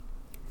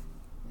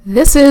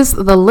This is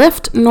the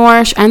Lift,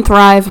 Nourish, and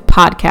Thrive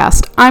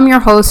podcast. I'm your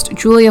host,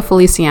 Julia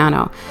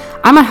Feliciano.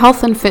 I'm a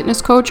health and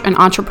fitness coach and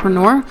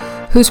entrepreneur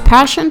whose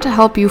passion to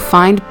help you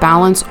find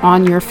balance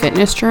on your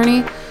fitness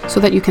journey so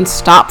that you can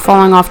stop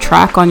falling off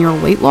track on your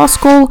weight loss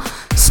goal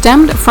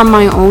stemmed from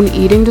my own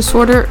eating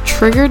disorder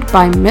triggered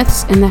by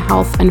myths in the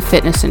health and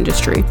fitness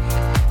industry.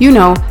 You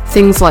know,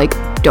 things like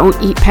don't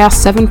eat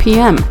past 7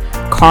 p.m.,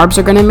 carbs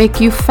are going to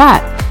make you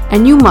fat,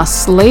 and you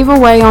must slave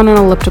away on an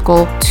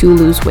elliptical to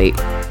lose weight.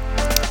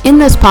 In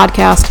this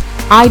podcast,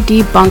 I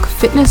debunk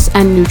fitness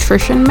and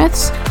nutrition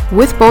myths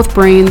with both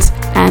brains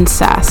and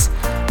sass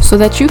so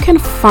that you can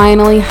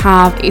finally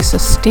have a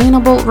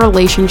sustainable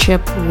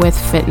relationship with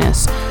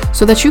fitness,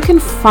 so that you can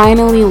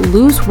finally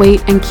lose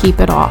weight and keep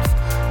it off,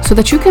 so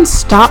that you can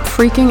stop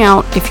freaking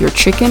out if your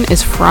chicken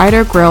is fried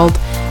or grilled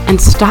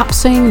and stop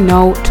saying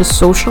no to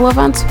social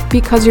events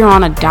because you're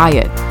on a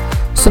diet,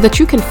 so that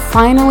you can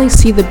finally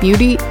see the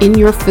beauty in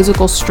your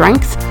physical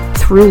strength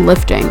through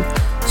lifting,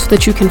 so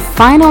that you can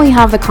finally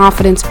have the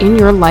confidence in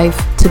your life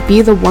to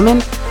be the woman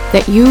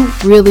that you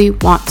really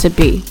want to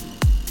be.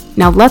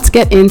 Now let's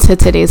get into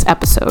today's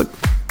episode.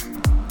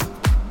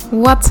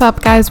 What's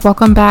up, guys?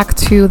 Welcome back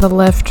to the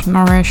Lift,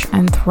 Nourish,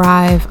 and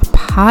Thrive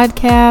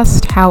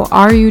podcast. How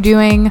are you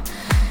doing?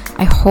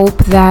 I hope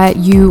that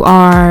you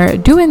are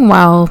doing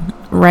well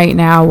right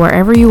now,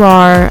 wherever you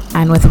are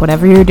and with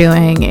whatever you're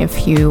doing.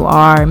 If you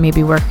are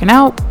maybe working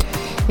out,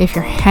 if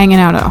you're hanging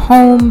out at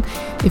home,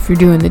 if you're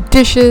doing the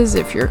dishes,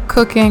 if you're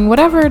cooking,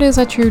 whatever it is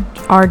that you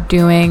are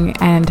doing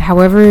and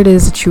however it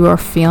is that you are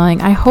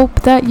feeling, I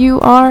hope that you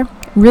are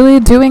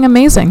really doing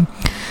amazing.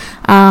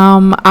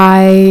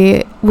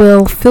 I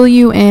will fill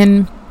you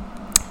in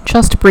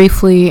just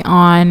briefly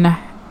on,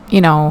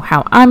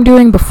 how I'm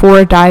doing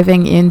before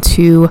diving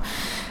into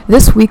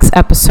this week's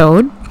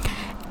episode.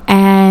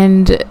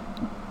 And,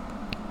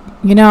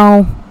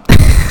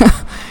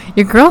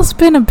 your girl's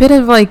been a bit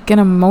of like an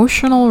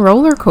emotional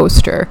roller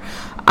coaster.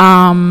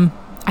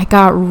 I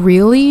got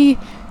really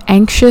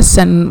anxious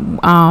and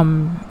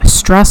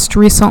stressed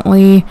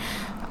recently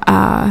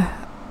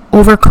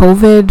over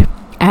COVID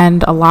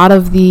and a lot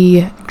of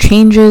the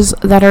changes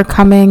that are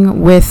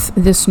coming with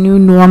this new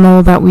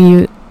normal that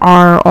we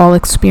are all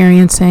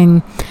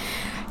experiencing.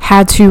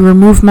 Had to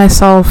remove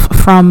myself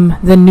from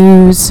the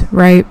news,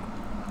 right?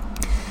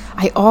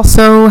 I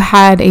also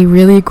had a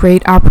really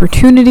great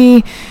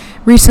opportunity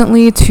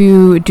recently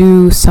to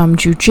do some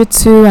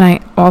jujitsu, and I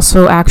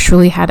also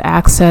actually had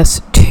access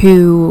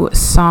to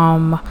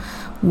some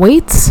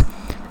weights,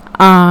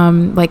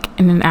 like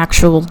in an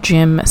actual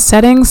gym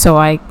setting. So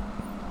I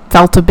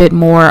felt a bit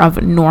more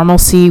of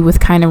normalcy with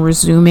kind of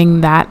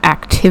resuming that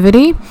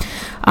activity.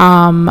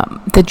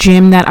 The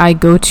gym that I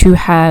go to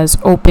has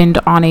opened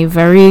on a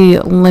very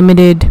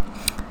limited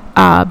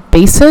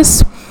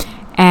basis,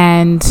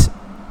 and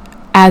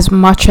as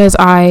much as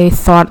I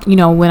thought,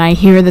 when I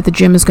hear that the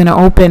gym is going to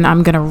open,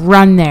 I'm going to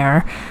run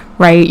there,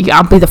 right?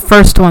 I'll be the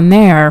first one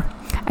there.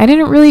 I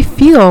didn't really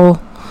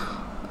feel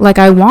like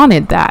I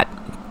wanted that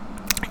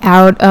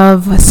out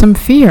of some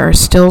fear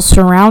still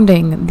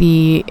surrounding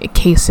the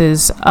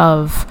cases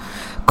of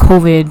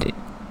COVID,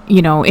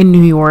 in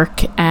New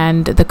York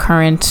and the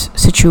current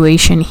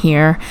situation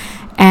here.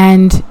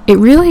 And it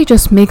really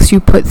just makes you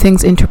put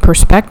things into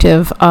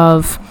perspective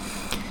of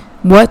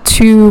what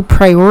to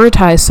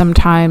prioritize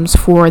sometimes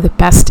for the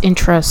best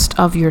interest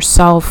of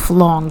yourself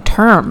long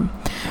term,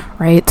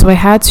 right? So I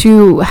had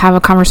to have a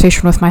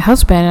conversation with my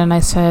husband, and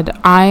I said,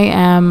 I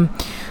am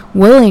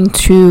willing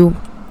to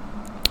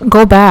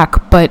go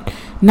back, but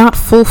not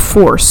full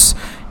force,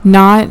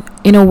 not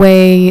in a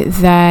way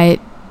that,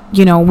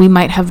 we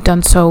might have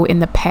done so in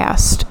the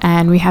past.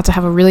 And we had to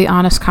have a really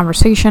honest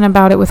conversation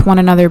about it with one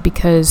another,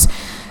 because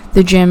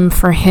the gym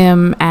for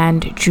him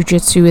and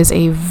jujitsu is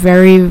a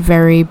very,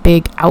 very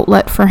big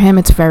outlet for him.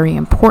 It's very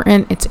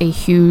important. It's a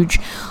huge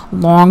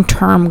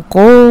long-term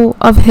goal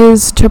of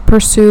his to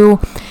pursue.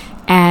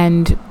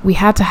 And we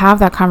had to have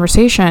that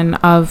conversation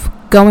of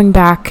going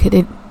back,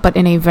 but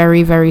in a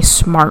very, very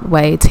smart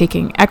way,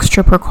 taking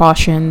extra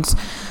precautions,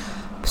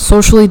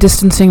 socially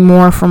distancing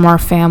more from our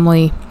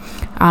family,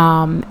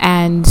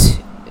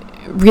 and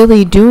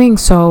really doing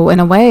so in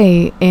a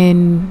way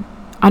in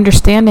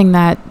understanding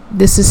that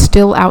this is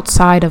still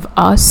outside of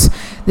us.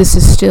 This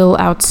is still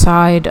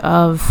outside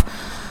of,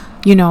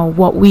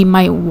 what we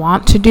might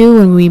want to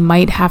do, and we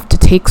might have to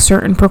take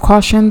certain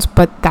precautions,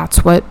 but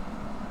that's what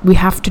we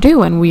have to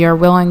do, and we are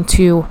willing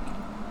to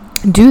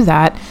do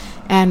that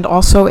and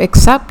also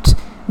accept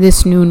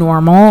this new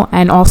normal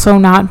and also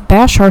not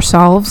bash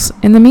ourselves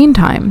in the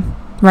meantime,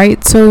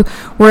 right? So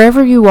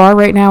wherever you are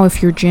right now,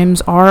 if your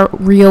gyms are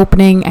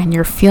reopening and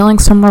you're feeling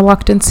some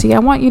reluctancy, I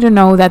want you to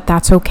know that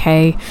that's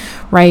okay,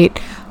 right?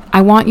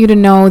 I want you to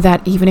know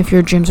that even if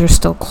your gyms are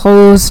still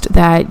closed,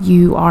 that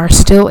you are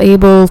still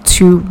able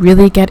to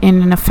really get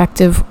in an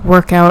effective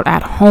workout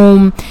at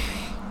home.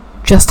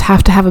 Just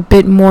have to have a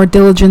bit more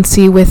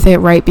diligency with it,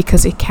 right?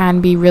 Because it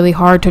can be really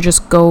hard to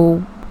just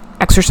go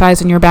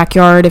exercise in your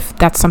backyard if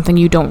that's something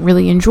you don't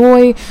really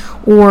enjoy,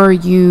 or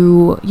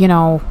you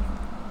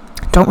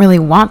don't really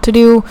want to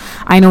do.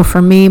 I know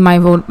for me,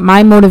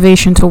 my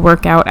motivation to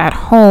work out at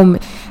home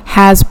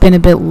has been a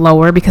bit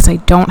lower because I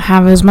don't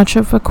have as much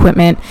of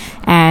equipment,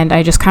 and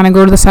I just kind of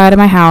go to the side of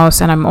my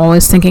house, and I'm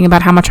always thinking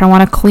about how much I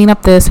want to clean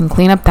up this and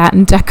clean up that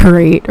and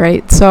decorate,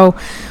 right? So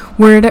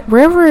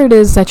wherever it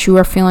is that you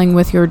are feeling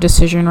with your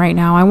decision right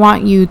now, I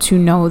want you to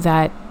know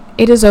that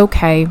it is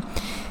okay.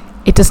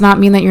 It does not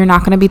mean that you're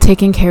not going to be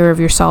taking care of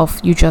yourself.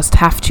 You just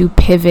have to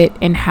pivot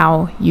in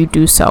how you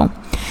do so.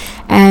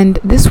 And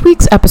this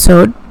week's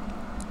episode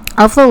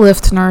of the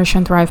Lift, Nourish,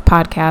 and Thrive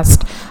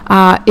podcast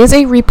is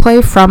a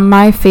replay from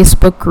my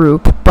Facebook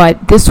group,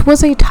 but this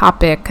was a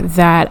topic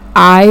that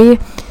I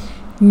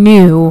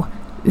knew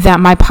that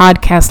my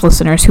podcast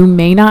listeners who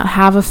may not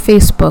have a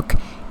Facebook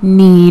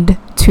need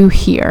to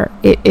hear.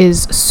 It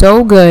is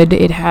so good.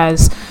 It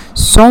has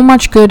so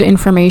much good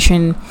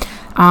information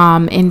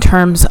in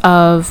terms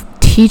of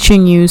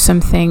teaching you some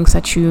things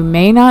that you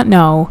may not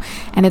know,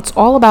 and it's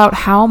all about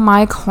how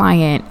my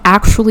client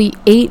actually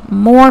ate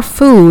more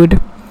food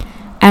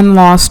and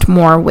lost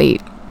more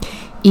weight,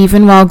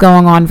 even while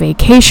going on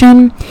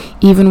vacation,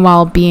 even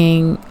while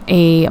being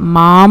a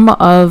mom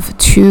of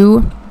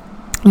 2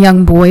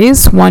 young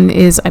boys. One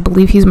is, I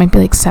believe he might be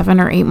like 7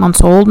 or 8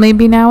 months old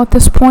maybe now at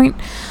this point.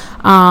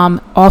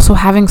 Also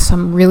having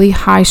some really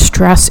high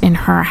stress in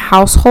her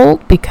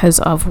household because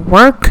of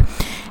work.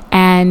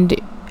 And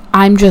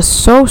I'm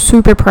just so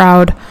super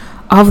proud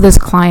of this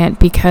client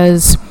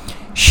because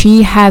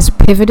she has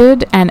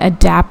pivoted and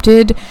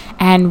adapted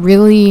and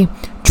really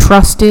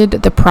trusted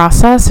the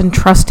process and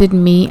trusted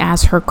me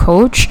as her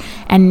coach.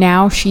 And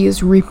now she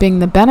is reaping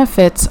the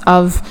benefits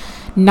of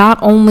not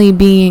only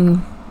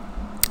being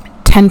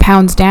 10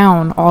 pounds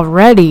down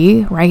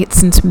already, right,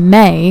 since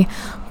May,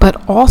 but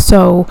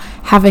also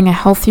having a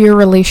healthier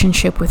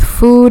relationship with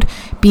food,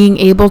 being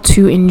able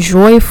to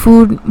enjoy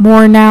food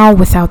more now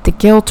without the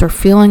guilt or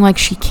feeling like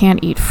she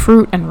can't eat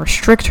fruit and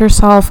restrict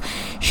herself.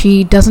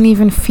 She doesn't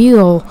even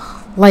feel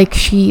like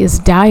she is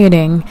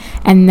dieting,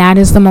 and that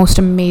is the most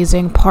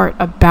amazing part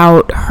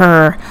about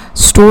her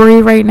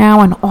story right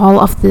now and all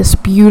of this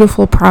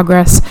beautiful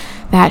progress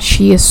that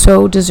she is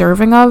so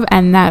deserving of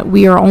and that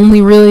we are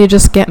only really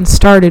just getting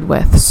started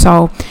with.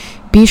 So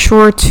be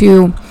sure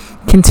to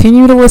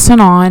continue to listen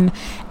on,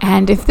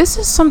 and if this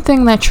is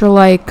something that you're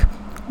like,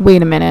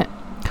 wait a minute,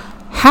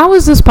 how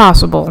is this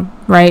possible,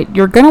 right?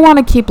 You're going to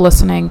want to keep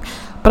listening,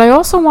 but I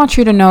also want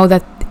you to know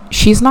that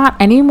she's not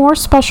any more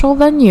special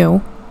than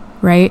you,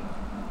 right?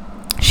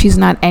 She's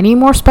not any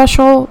more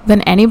special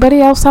than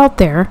anybody else out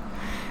there,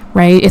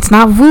 right? It's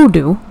not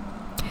voodoo.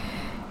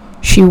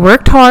 She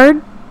worked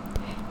hard.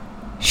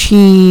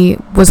 She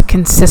was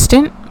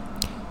consistent.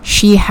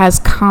 She has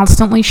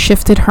constantly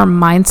shifted her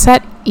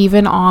mindset,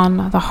 even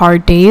on the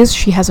hard days.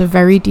 She has a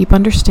very deep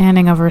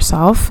understanding of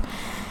herself.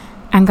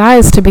 And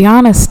guys, to be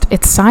honest,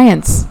 it's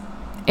science.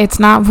 It's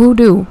not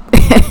voodoo.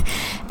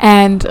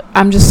 And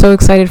I'm just so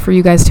excited for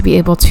you guys to be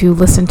able to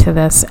listen to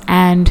this.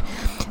 And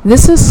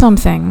this is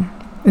something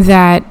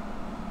that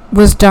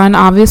was done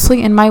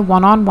obviously in my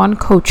one-on-one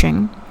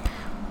coaching,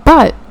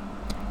 but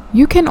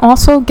you can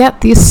also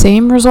get these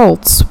same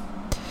results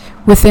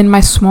within my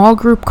small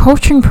group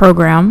coaching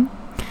program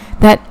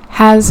that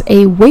has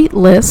a wait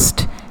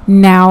list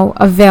now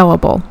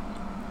available,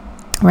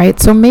 right?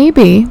 So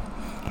maybe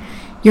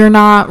you're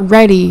not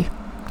ready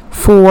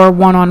for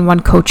one-on-one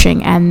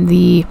coaching and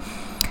the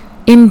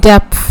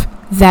in-depth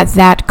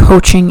that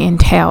coaching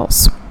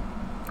entails,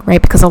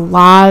 right? Because a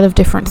lot of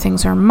different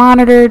things are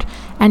monitored,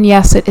 and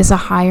yes, it is a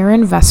higher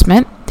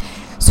investment.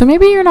 So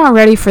maybe you're not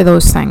ready for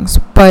those things,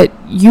 but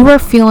you are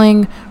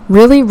feeling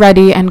really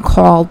ready and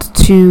called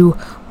to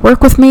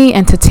work with me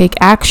and to take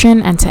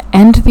action and to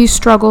end these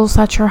struggles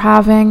that you're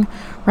having,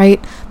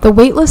 right? The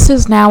waitlist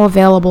is now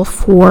available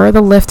for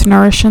the Lift,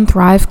 Nourish, and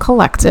Thrive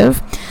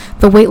Collective.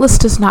 The waitlist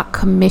does not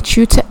commit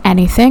you to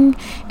anything.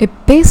 It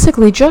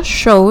basically just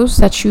shows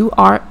that you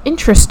are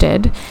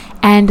interested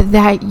and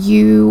that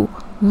you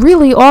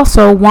really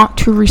also want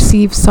to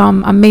receive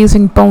some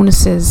amazing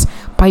bonuses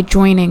by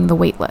joining the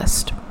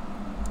waitlist,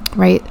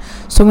 right?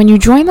 So when you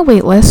join the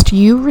waitlist,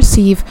 you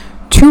receive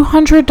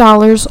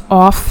 $200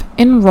 off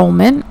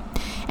enrollment,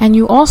 and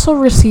you also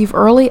receive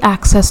early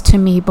access to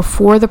me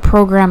before the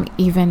program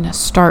even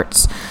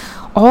starts,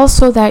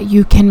 also that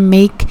you can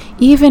make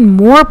even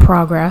more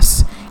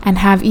progress and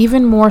have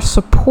even more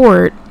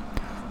support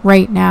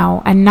right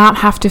now and not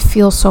have to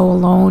feel so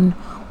alone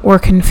or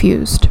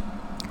confused.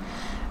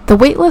 The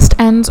waitlist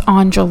ends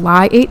on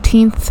July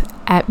 18th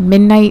at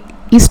midnight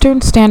Eastern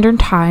Standard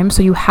Time,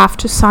 so you have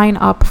to sign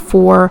up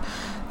for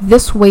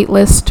this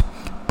waitlist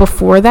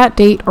before that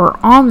date or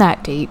on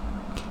that date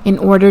in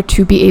order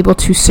to be able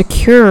to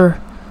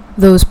secure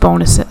those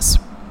bonuses.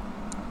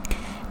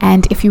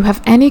 And if you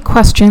have any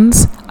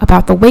questions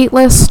about the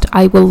waitlist,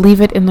 I will leave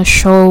it in the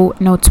show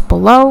notes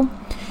below.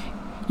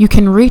 You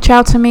can reach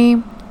out to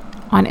me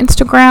on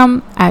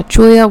Instagram at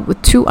Julia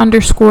with 2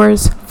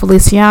 underscores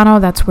Feliciano.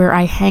 That's where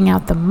I hang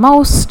out the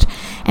most.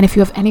 And if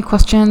you have any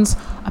questions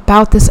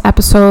about this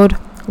episode,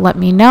 let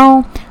me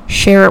know.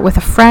 share it with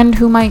a friend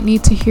who might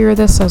need to hear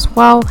this as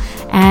well,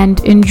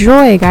 and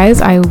enjoy, guys.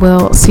 I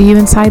will see you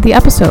inside the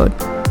episode.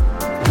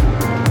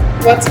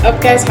 What's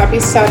up, guys? Happy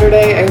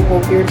Saturday. I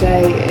hope your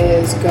day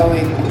is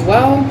going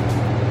well.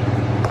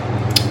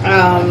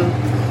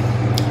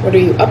 What are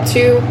you up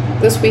to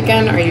this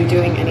weekend? Are you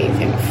doing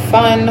anything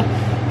fun?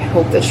 I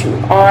hope that you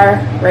are.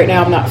 Right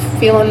now, I'm not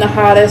feeling the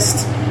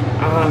hottest.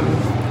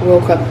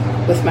 Woke up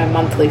with my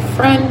monthly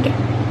friend,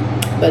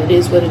 but it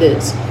is what it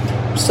is.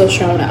 I'm still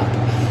showing up.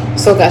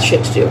 Still got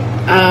shit to do.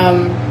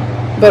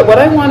 But what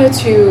I wanted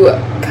to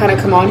kind of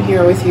come on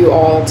here with you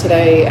all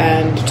today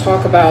and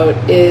talk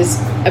about is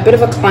a bit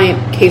of a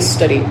client case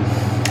study.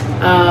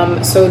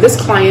 So this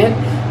client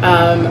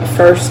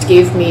first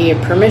gave me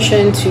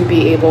permission to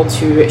be able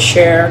to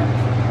share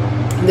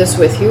this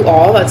with you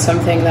all. That's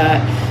something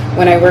that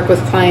when I work with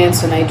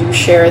clients and I do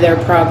share their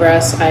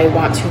progress, I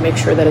want to make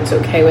sure that it's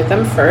okay with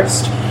them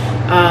first.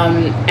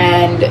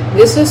 And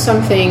this is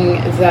something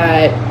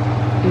that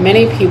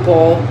many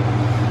people,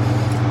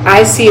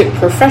 I see it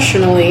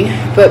professionally,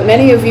 but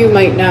many of you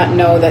might not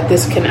know that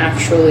this can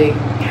actually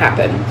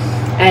happen.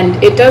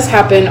 And it does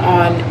happen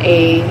on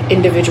a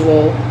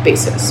individual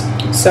basis.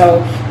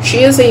 So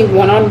she is a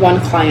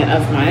one-on-one client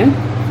of mine,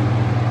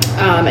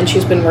 and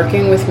she's been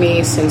working with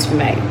me since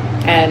May.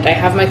 And I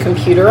have my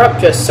computer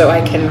up just so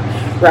I can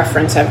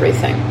reference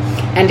everything.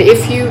 And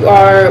if you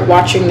are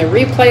watching the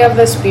replay of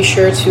this, be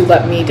sure to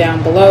let me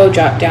down below,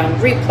 jot down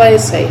replay,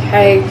 say,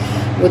 hey,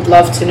 would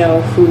love to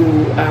know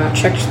who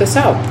checked this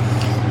out.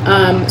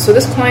 So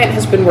this client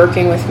has been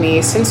working with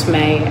me since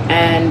May,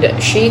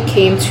 and she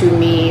came to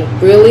me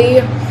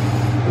really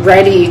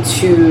ready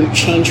to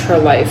change her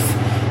life,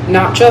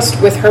 not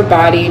just with her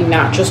body,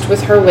 not just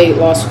with her weight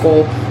loss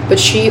goal, but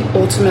she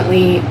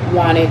ultimately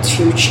wanted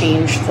to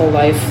change the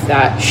life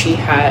that she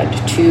had,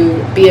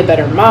 to be a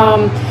better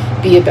mom,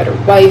 be a better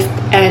wife,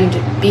 and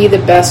be the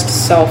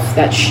best self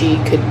that she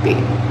could be.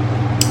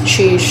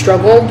 She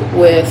struggled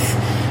with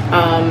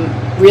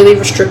really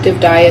restrictive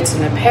diets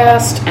in the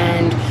past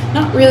and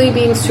not really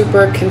being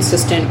super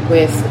consistent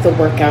with the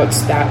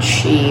workouts that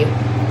she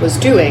was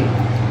doing,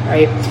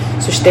 right?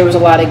 So there was a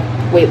lot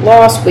of weight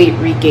loss, weight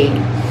regain.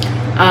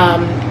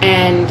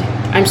 And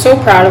I'm so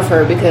proud of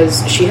her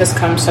because she has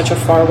come such a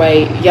far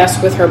way,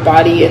 yes, with her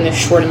body in this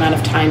short amount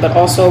of time, but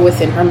also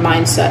within her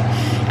mindset.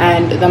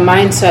 And the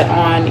mindset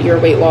on your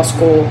weight loss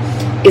goal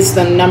is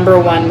the number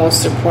one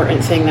most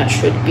important thing that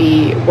should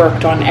be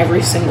worked on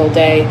every single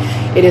day.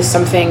 It is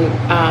something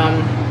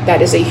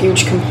that is a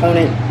huge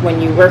component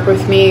when you work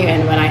with me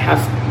and when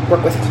I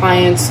work with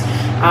clients.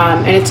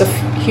 And it's a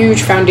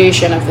huge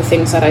foundation of the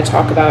things that I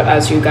talk about,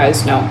 as you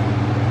guys know.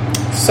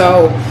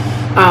 So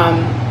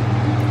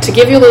to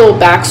give you a little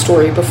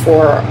backstory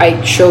before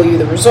I show you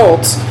the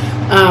results,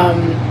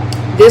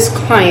 this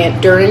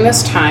client, during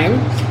this time,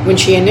 when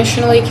she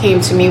initially came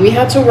to me, we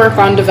had to work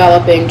on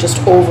developing just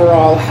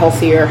overall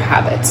healthier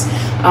habits.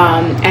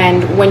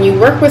 And when you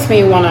work with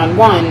me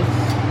one-on-one,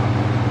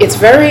 it's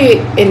very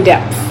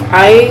in-depth.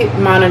 I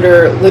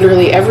monitor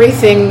literally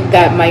everything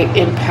that might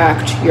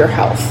impact your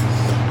health.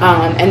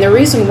 And the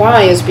reason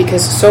why is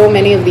because so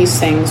many of these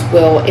things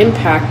will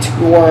impact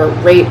your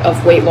rate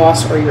of weight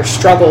loss or your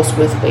struggles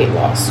with weight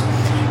loss,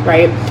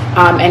 right?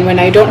 And when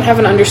I don't have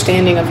an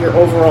understanding of your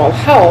overall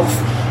health,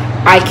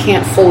 I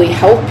can't fully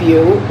help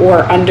you or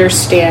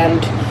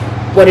understand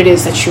what it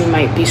is that you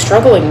might be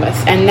struggling with.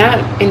 And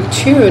that in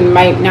tune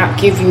might not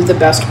give you the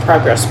best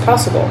progress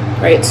possible,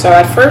 right? So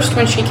at first,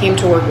 when she came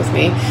to work with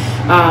me,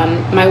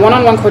 my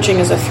one-on-one coaching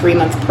is a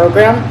 3-month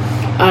program.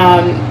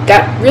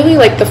 That really,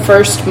 like the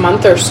first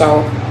month or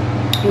so,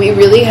 we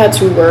really had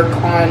to work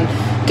on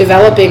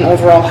developing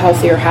overall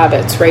healthier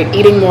habits, right?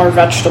 Eating more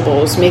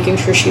vegetables, making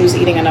sure she was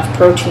eating enough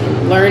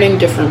protein, learning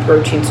different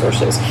protein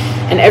sources.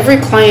 And every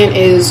client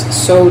is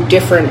so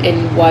different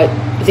in what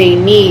they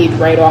need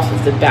right off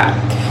of the bat.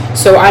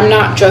 So I'm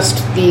not just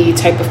the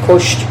type of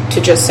coach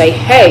to just say,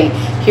 hey,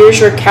 here's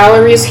your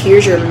calories,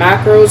 here's your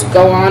macros,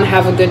 go on,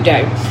 have a good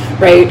day,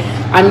 right?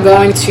 I'm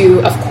going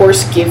to, of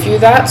course, give you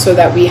that so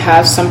that we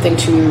have something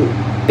to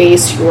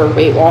base your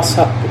weight loss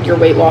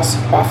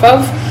off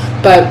of.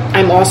 But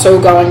I'm also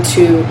going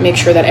to make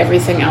sure that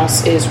everything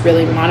else is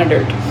really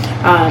monitored.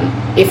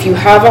 If you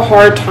have a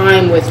hard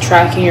time with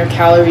tracking your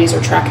calories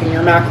or tracking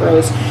your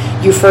macros,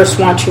 you first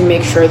want to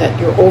make sure that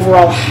your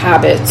overall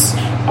habits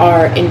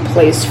are in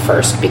place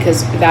first,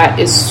 because that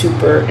is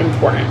super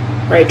important,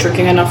 right?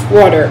 Drinking enough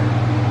water,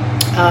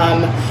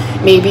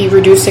 maybe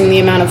reducing the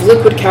amount of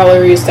liquid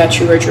calories that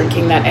you are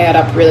drinking that add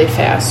up really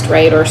fast,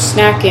 right? Or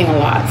snacking a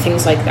lot,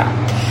 things like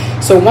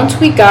that. So once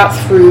we got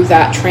through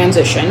that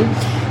transition,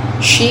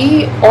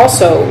 she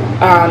also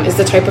is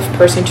the type of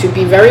person to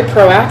be very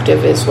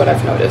proactive, is what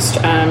I've noticed.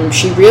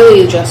 She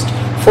really just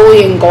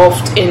fully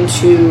engulfed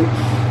into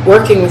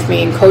working with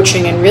me and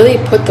coaching and really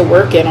put the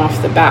work in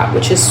off the bat,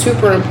 which is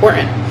super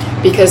important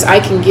because I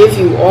can give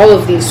you all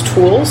of these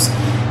tools,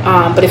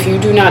 but if you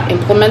do not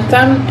implement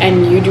them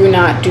and you do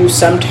not do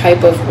some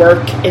type of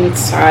work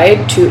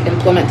inside to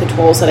implement the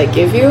tools that I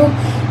give you,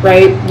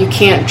 right, you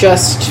can't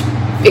just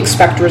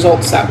expect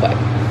results that way,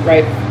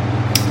 right?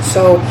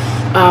 So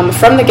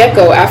from the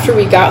get-go, after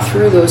we got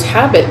through those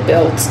habit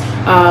builds,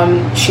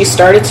 she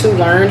started to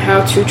learn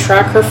how to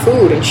track her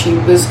food, and she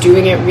was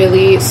doing it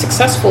really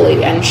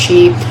successfully, and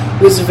she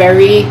was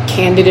very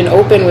candid and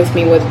open with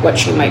me with what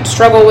she might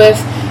struggle with,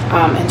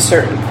 and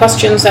certain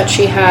questions that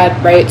she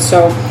had, right?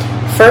 So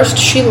first,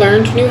 she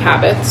learned new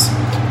habits.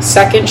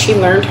 Second, she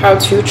learned how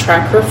to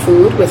track her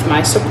food with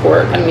my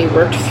support, and we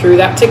worked through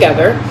that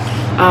together.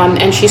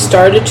 And she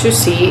started to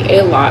see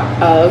a lot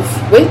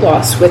of weight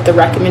loss with the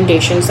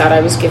recommendations that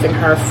I was giving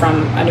her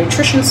from a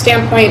nutrition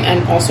standpoint,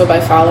 and also by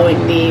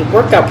following the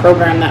workout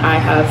program that I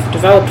have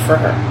developed for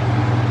her,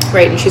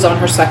 right? And she's on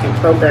her second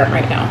program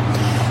right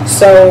now.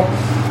 So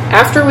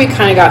after we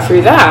kind of got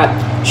through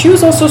that, she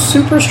was also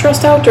super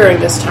stressed out during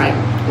this time,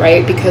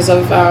 right? Because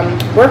of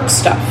work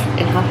stuff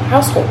in her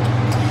household.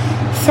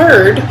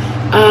 Third,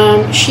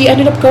 she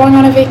ended up going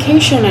on a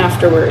vacation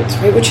afterwards,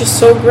 right? Which is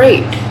so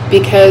great,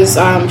 because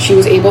she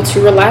was able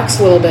to relax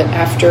a little bit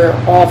after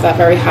all of that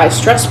very high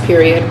stress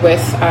period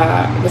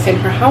within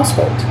her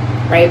household,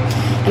 right?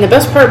 And the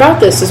best part about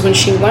this is when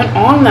she went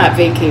on that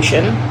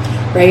vacation,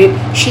 right,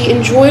 she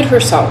enjoyed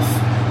herself,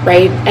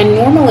 right? And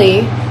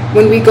normally,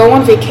 when we go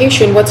on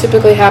vacation, what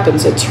typically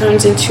happens? It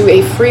turns into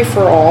a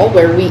free-for-all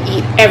where we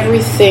eat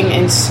everything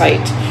in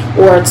sight.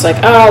 Or it's like,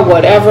 oh,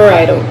 whatever,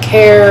 I don't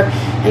care.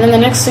 And then the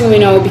next thing we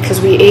know, because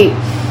we ate,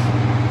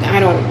 I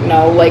don't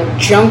know, like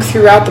junk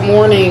throughout the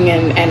morning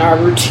and our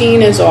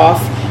routine is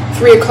off,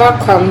 3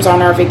 o'clock comes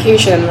on our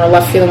vacation and we're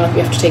left feeling like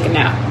we have to take a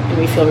nap and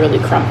we feel really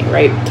crummy,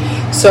 right?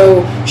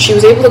 So she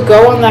was able to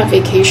go on that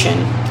vacation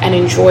and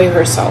enjoy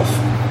herself.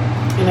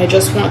 And I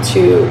just want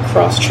to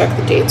cross-check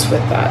the dates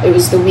with that. It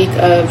was the week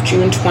of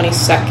June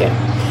 22nd.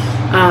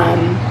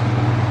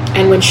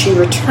 And when she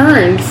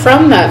returned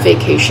from that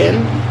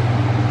vacation,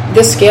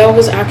 the scale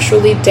was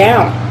actually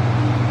down,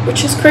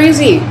 which is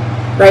crazy,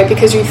 right?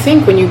 Because you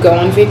think when you go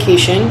on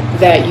vacation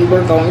that you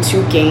were going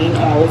to gain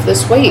all of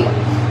this weight,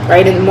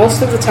 right? And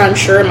most of the time,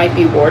 sure, it might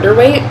be water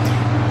weight,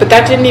 but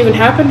that didn't even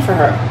happen for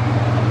her,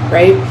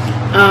 right?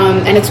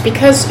 And it's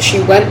because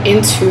she went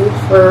into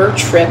her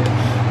trip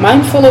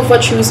mindful of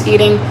what she was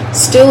eating,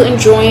 still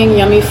enjoying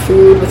yummy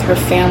food with her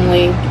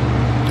family,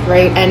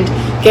 right? And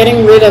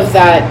getting rid of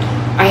that,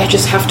 I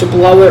just have to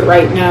blow it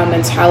right now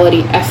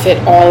mentality, F it,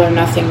 all or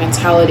nothing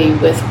mentality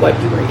with what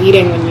you were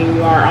eating when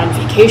you are on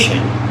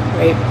vacation,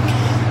 right?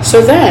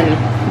 So then,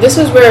 this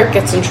is where it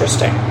gets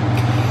interesting.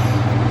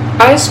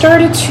 I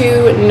started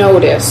to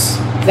notice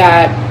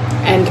that,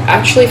 and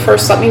actually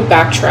first let me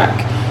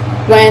backtrack.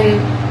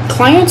 When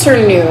clients are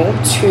new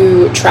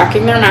to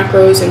tracking their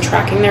macros and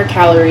tracking their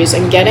calories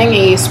and getting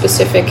a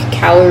specific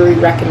calorie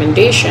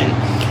recommendation,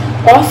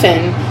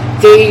 often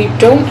they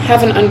don't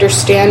have an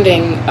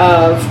understanding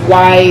of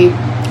why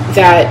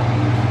that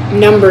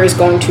number is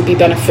going to be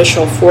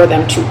beneficial for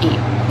them to eat,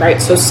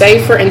 right? So say,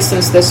 for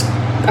instance, this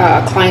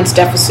client's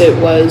deficit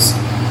was,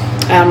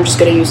 I'm just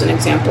going to use an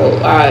example,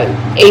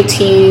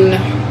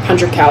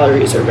 1,800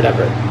 calories or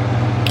whatever,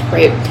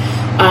 right?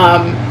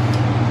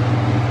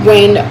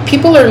 When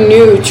people are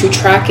new to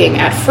tracking,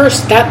 at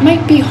first, that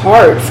might be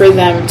hard for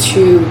them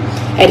to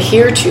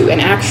adhere to and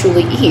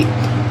actually eat,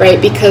 right?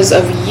 Because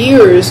of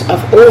years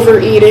of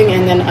overeating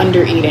and then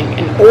undereating,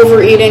 and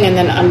overeating and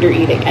then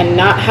undereating, and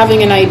not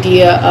having an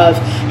idea of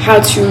how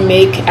to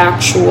make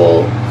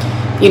actual,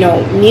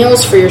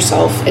 meals for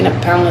yourself in a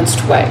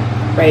balanced way,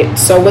 right?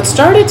 So what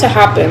started to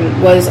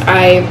happen was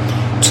I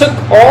took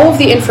all of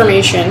the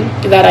information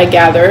that I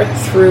gather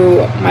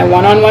through my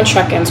one-on-one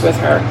check-ins with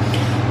her.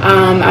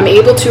 I'm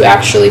able to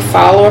actually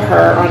follow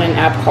her on an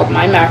app called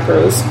My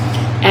Macros,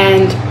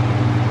 and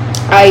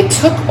I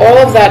took all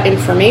of that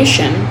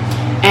information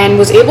and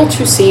was able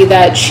to see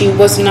that she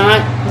was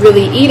not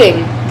really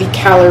eating the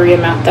calorie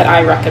amount that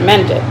I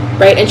recommended,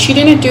 right? And she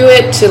didn't do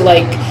it to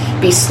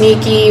be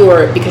sneaky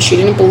or because she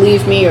didn't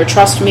believe me or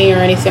trust me or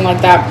anything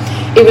like that.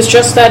 It was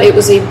just that it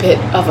was a bit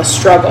of a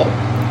struggle,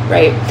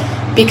 right?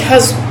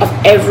 Because of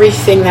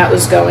everything that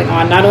was going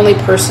on, not only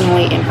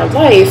personally in her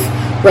life,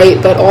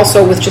 right, but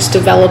also with just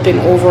developing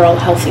overall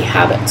healthy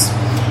habits.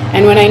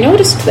 And when I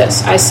noticed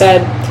this, I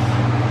said,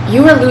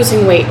 you are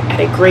losing weight at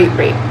a great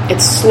rate.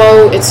 It's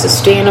slow, it's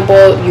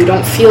sustainable, you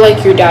don't feel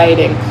like you're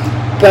dieting,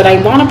 but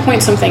I want to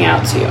point something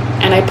out to you.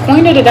 And I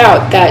pointed it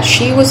out that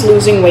she was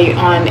losing weight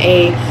on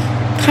a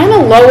kind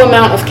of low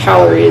amount of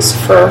calories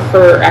for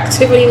her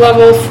activity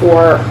level,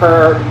 for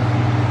her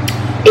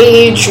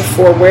age,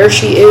 for where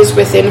she is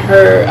within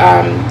her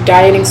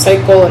dieting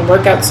cycle and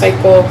workout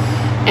cycle.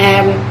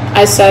 And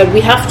I said,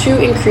 we have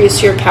to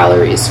increase your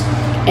calories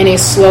in a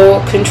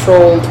slow,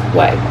 controlled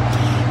way.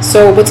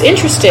 So what's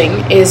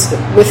interesting is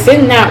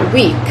within that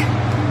week,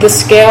 the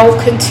scale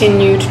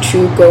continued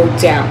to go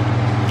down.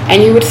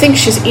 And you would think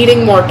she's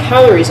eating more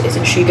calories.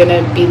 Isn't she going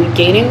to be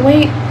gaining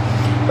weight?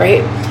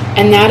 Right?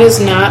 And that is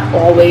not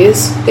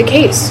always the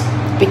case.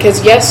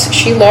 Because yes,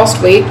 she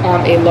lost weight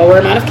on a lower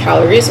amount of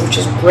calories, which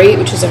is great,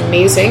 which is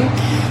amazing.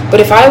 But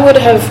if I would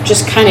have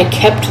just kind of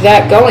kept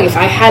that going, if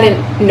I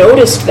hadn't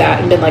noticed that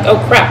and been like, oh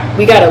crap,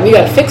 we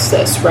gotta fix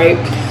this, right?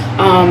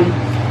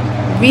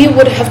 We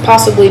would have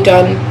possibly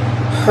done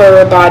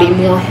her body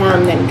more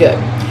harm than good.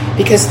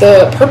 Because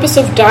the purpose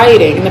of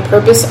dieting and the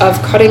purpose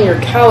of cutting your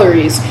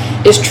calories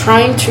is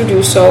trying to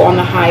do so on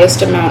the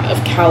highest amount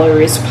of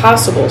calories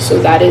possible, so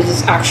that it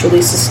is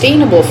actually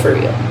sustainable for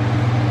you,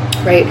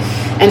 right?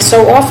 And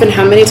so often,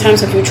 how many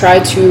times have you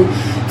tried to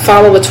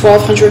follow a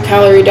 1,200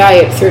 calorie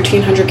diet,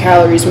 1,300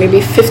 calories,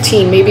 maybe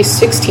 15, maybe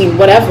 16,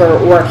 whatever,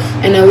 or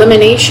an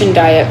elimination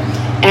diet,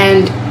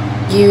 and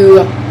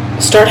you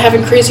start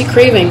having crazy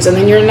cravings, and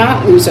then you're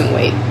not losing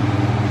weight,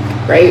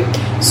 right?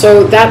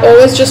 So that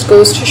always just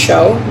goes to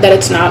show that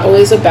it's not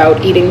always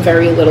about eating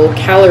very little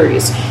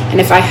calories. And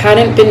if I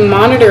hadn't been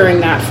monitoring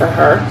that for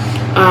her,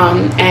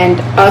 and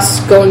us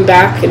going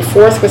back and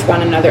forth with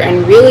one another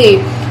and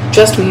really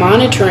just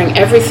monitoring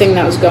everything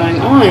that was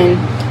going on,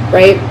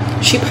 right,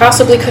 she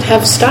possibly could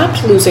have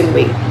stopped losing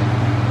weight,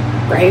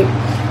 right,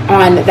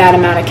 on that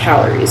amount of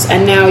calories.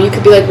 And now you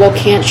could be like, well,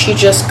 can't she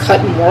just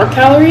cut more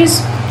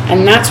calories?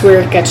 And that's where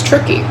it gets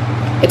tricky.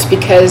 It's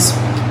because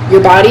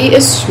your body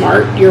is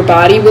smart. Your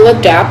body will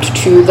adapt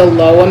to the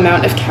low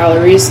amount of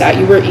calories that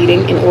you were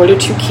eating in order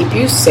to keep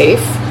you safe,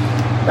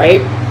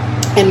 right?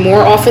 And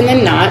more often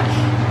than not,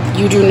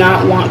 you do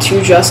not want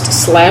to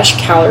just slash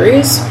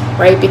calories,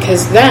 right?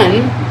 Because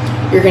then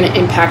you're going to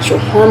impact your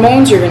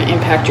hormones, you're going to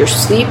impact your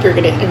sleep, you're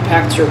going to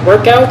impact your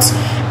workouts,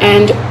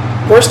 and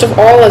worst of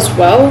all as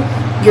well,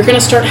 you're going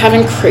to start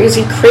having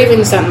crazy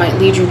cravings that might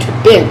lead you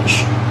to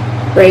binge,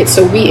 right?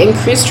 So we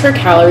increased her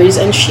calories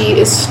and she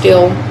is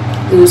still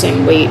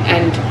losing weight,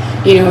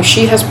 and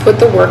she has put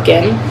the work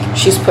in.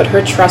 She's put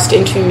her trust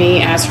into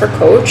me as her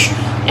coach,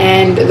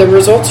 and the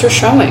results are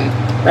showing,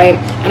 right?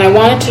 And I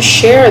wanted to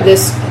share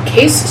this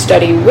case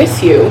study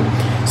with you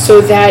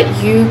so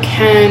that you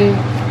can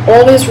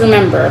always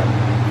remember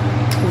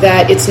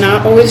that it's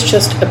not always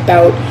just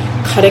about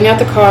cutting out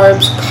the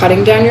carbs,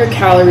 cutting down your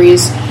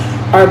calories.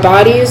 Our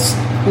bodies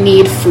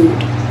need food,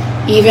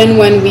 even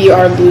when we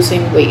are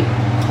losing weight.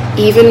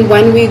 Even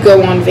when we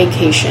go on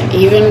vacation,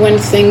 even when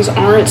things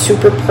aren't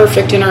super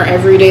perfect in our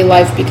everyday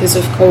life because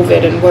of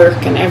COVID and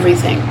work and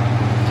everything,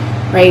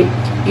 right?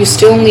 You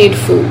still need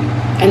food.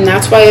 And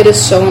that's why it is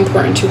so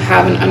important to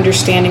have an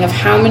understanding of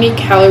how many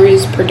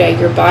calories per day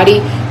your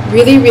body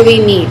really, really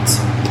needs.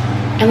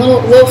 And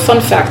little fun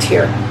fact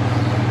here.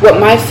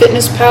 What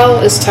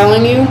MyFitnessPal is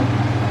telling you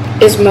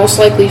is most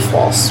likely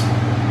false,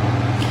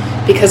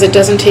 because it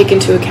doesn't take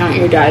into account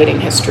your dieting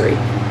history.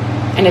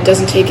 And it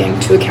doesn't take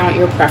into account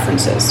your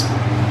preferences.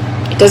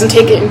 It doesn't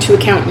take into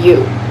account you,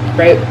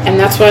 right? And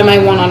that's why my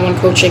one-on-one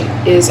coaching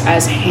is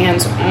as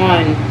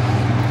hands-on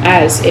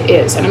as it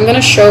is. And I'm going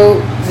to show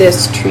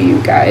this to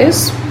you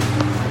guys.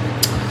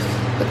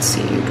 Let's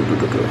see.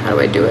 How do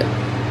I do it?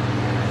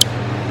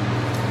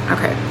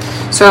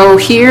 Okay. So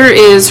here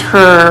is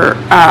her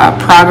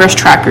progress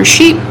tracker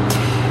sheet.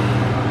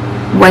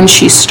 When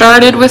she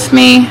started with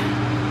me,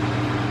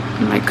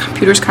 my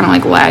computer's kind of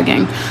like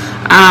lagging.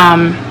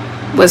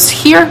 Was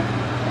here,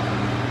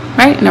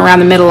 right, and around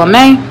the middle of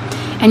May,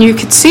 and you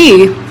could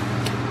see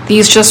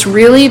these just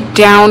really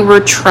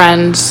downward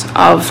trends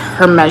of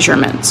her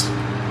measurements.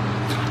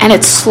 And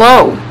it's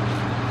slow,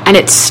 and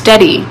it's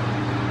steady,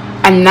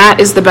 and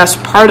that is the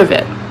best part of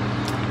it,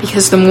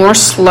 because the more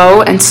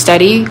slow and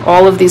steady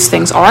all of these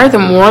things are, the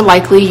more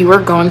likely you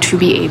are going to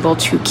be able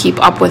to keep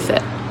up with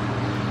it,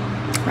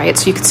 right?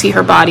 So you can see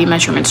her body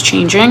measurements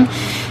changing,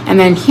 and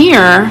then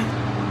here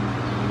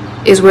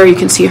is where you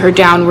can see her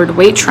downward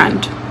weight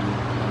trend.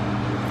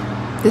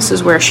 This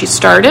is where she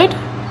started,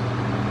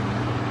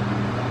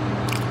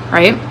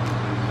 right?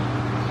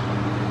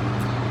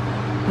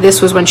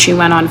 This was when she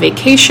went on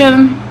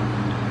vacation,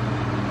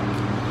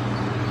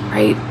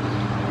 right?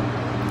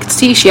 You can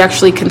see she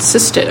actually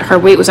her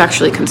weight was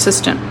actually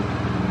consistent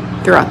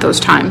throughout those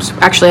times.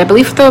 Actually, I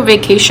believe the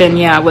vacation,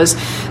 was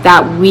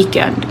that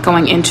weekend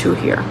going into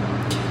here.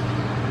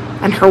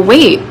 And her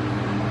weight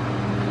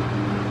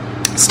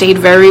stayed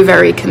very,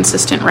 very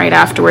consistent right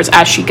afterwards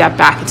as she got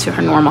back into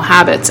her normal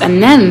habits.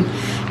 And then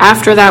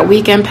after that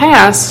weekend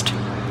passed,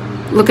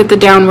 look at the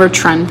downward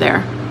trend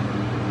there.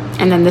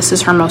 And then this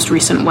is her most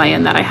recent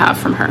weigh-in that I have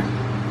from her.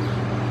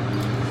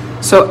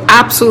 So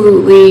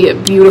absolutely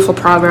beautiful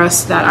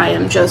progress that I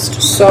am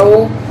just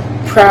so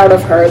proud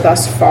of her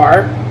thus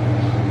far.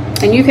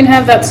 And you can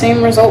have that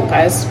same result,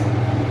 guys.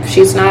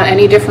 She's not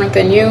any different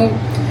than you.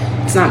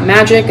 It's not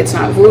magic, it's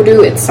not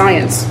voodoo, it's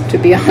science, to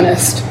be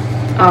honest.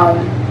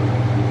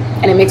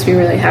 And it makes me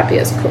really happy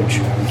as a coach.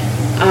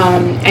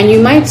 And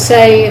you might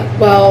say,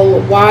 well,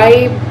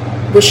 why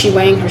was she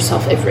weighing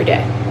herself every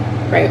day,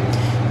 right?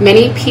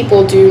 Many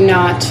people do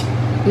not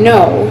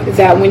know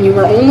that when you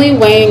are only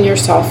weighing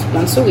yourself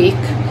once a week,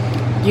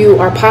 you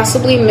are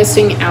possibly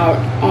missing out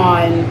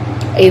on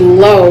a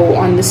low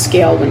on the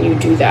scale when you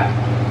do that.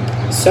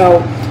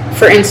 So,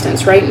 for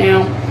instance, right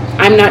now,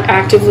 I'm not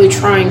actively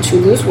trying to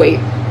lose weight,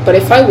 but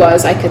if I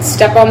was, I could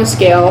step on the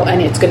scale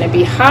and it's going to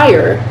be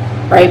higher,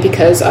 right,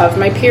 because of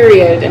my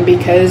period and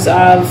because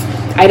of,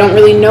 I don't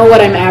really know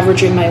what I'm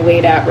averaging my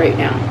weight at right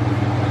now,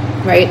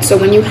 right? So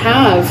when you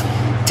have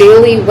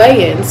daily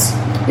weigh-ins,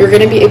 you're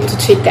going to be able to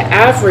take the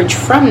average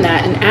from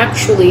that and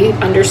actually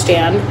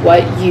understand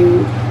what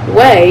you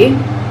weigh,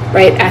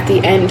 right, at the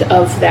end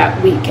of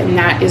that week, and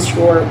that is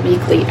your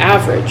weekly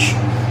average,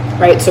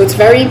 right? So it's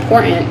very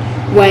important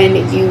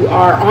when you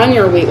are on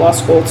your weight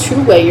loss goal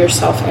to weigh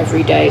yourself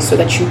every day so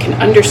that you can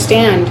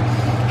understand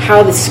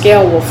how the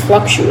scale will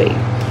fluctuate.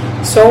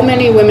 So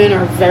many women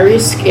are very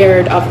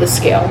scared of the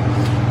scale.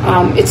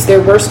 It's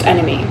their worst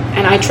enemy,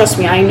 and trust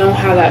me, I know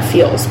how that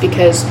feels,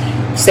 because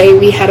say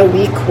we had a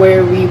week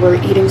where we were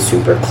eating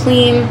super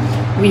clean,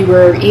 we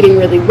were eating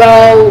really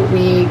well,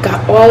 we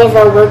got all of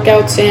our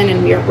workouts in,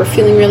 and we're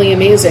feeling really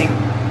amazing.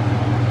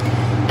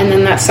 And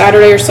then that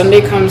Saturday or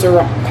Sunday comes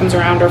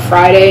around, or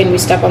Friday, and we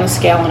step on the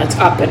scale and it's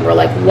up, and we're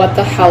like, what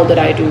the hell did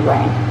I do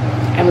wrong?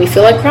 And we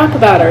feel like crap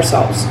about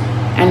ourselves.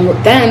 And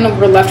then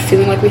we're left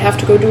feeling like we have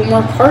to go do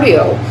more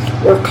cardio,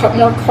 or cut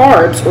more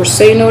carbs, or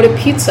say no to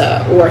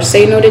pizza, or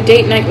say no to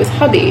date night with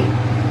hubby,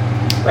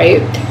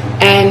 right?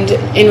 And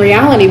in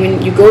reality,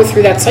 when you go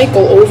through that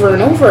cycle over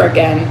and over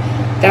again,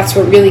 that's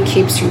what really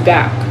keeps you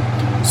back.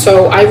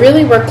 So I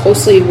really work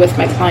closely with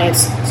my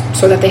clients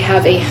so that they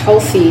have a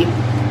healthy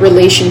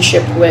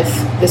relationship with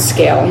the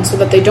scale, and so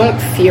that they don't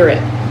fear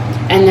it,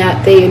 and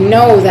that they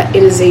know that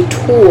it is a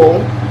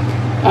tool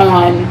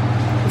on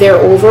their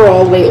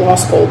overall weight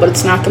loss goal, but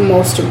it's not the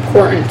most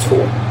important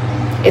tool.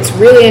 It's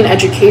really an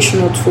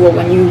educational tool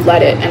when you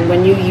let it and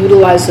when you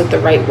utilize it the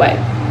right way,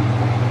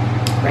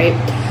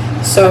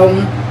 right? So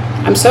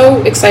I'm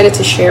so excited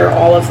to share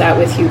all of that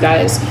with you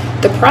guys.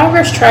 The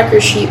progress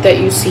tracker sheet that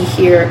you see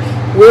here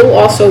will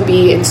also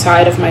be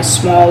inside of my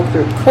small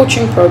group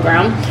coaching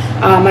program.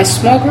 My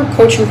small group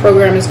coaching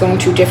program is going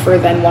to differ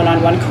than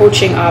one-on-one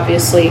coaching,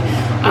 obviously,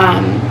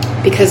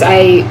 because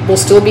I will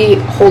still be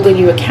holding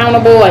you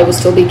accountable. I will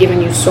still be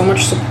giving you so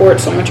much support,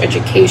 so much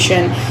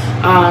education,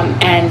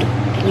 and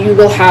you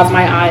will have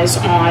my eyes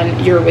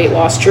on your weight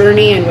loss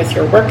journey and with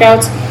your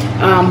workouts.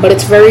 But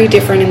it's very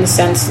different in the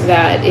sense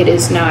that it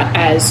is not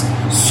as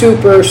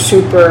super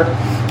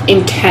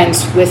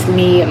intense with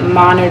me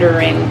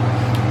monitoring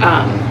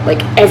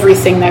like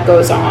everything that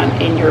goes on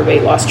in your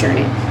weight loss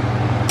journey.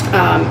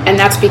 And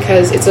that's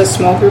because it's a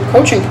small group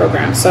coaching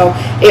program. So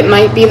it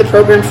might be the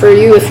program for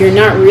you if you're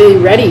not really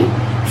ready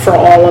for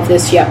all of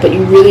this yet, but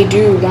you really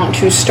do want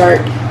to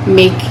start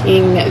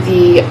making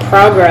the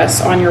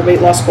progress on your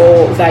weight loss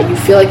goal that you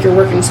feel like you're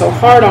working so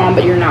hard on,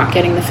 but you're not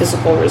getting the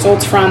physical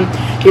results from.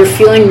 You're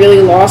feeling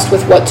really lost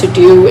with what to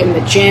do in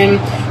the gym.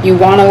 You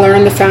want to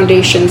learn the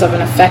foundations of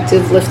an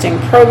effective lifting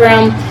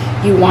program.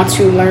 You want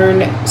to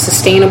learn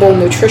sustainable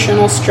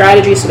nutritional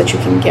strategies so that you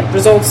can get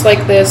results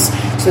like this,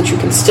 so that you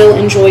can still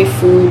enjoy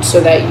food, so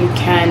that you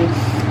can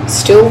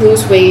still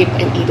lose weight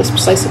and eat a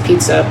slice of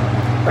pizza,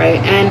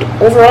 right? And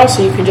overall,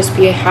 so you can just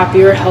be a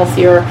happier,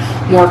 healthier,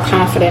 more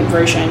confident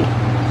version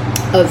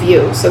of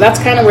you. So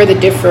that's kind of where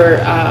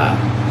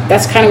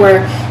that's kind of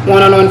where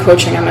one-on-one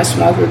coaching and my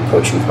small group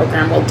coaching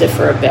program will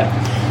differ a bit.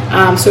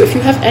 So if you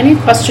have any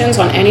questions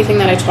on anything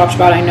that I talked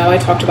about, I know I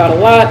talked about a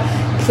lot,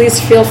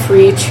 please feel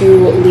free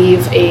to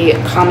leave a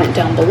comment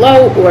down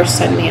below or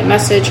send me a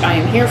message. I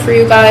am here for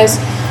you guys,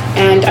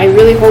 and I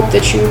really hope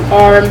that you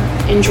are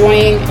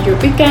enjoying your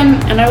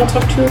weekend, and I will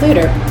talk to you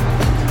later.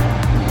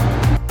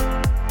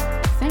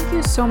 Thank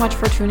you so much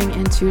for tuning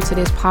into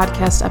today's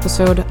podcast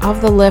episode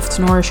of the Lift,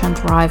 Nourish, and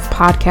Thrive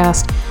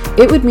podcast.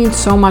 It would mean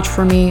so much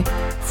for me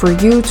for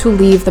you to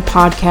leave the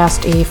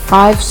podcast a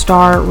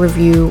 5-star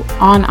review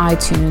on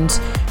iTunes.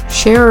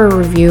 Share a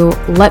review.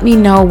 Let me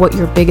know what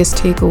your biggest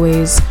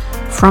takeaways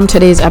from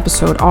today's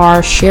episode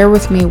are. Share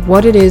with me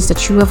what it is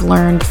that you have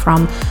learned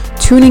from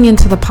tuning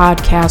into the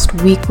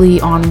podcast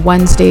weekly on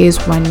Wednesdays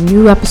when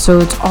new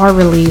episodes are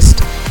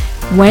released.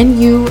 When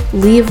you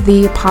leave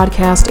the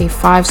podcast a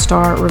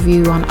 5-star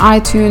review on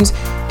iTunes,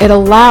 it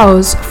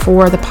allows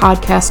for the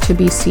podcast to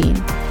be seen.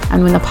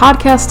 And when the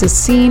podcast is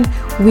seen,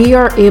 we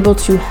are able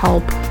to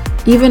help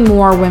even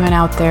more women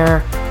out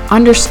there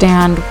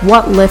understand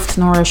what Lift,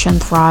 Nourish,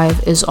 and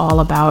Thrive is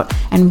all about.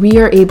 And we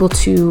are able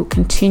to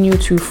continue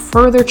to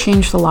further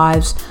change the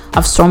lives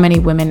of so many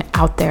women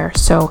out there.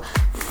 So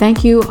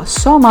thank you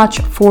so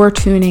much for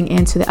tuning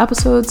into the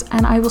episodes,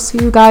 and I will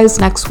see you guys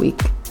next week.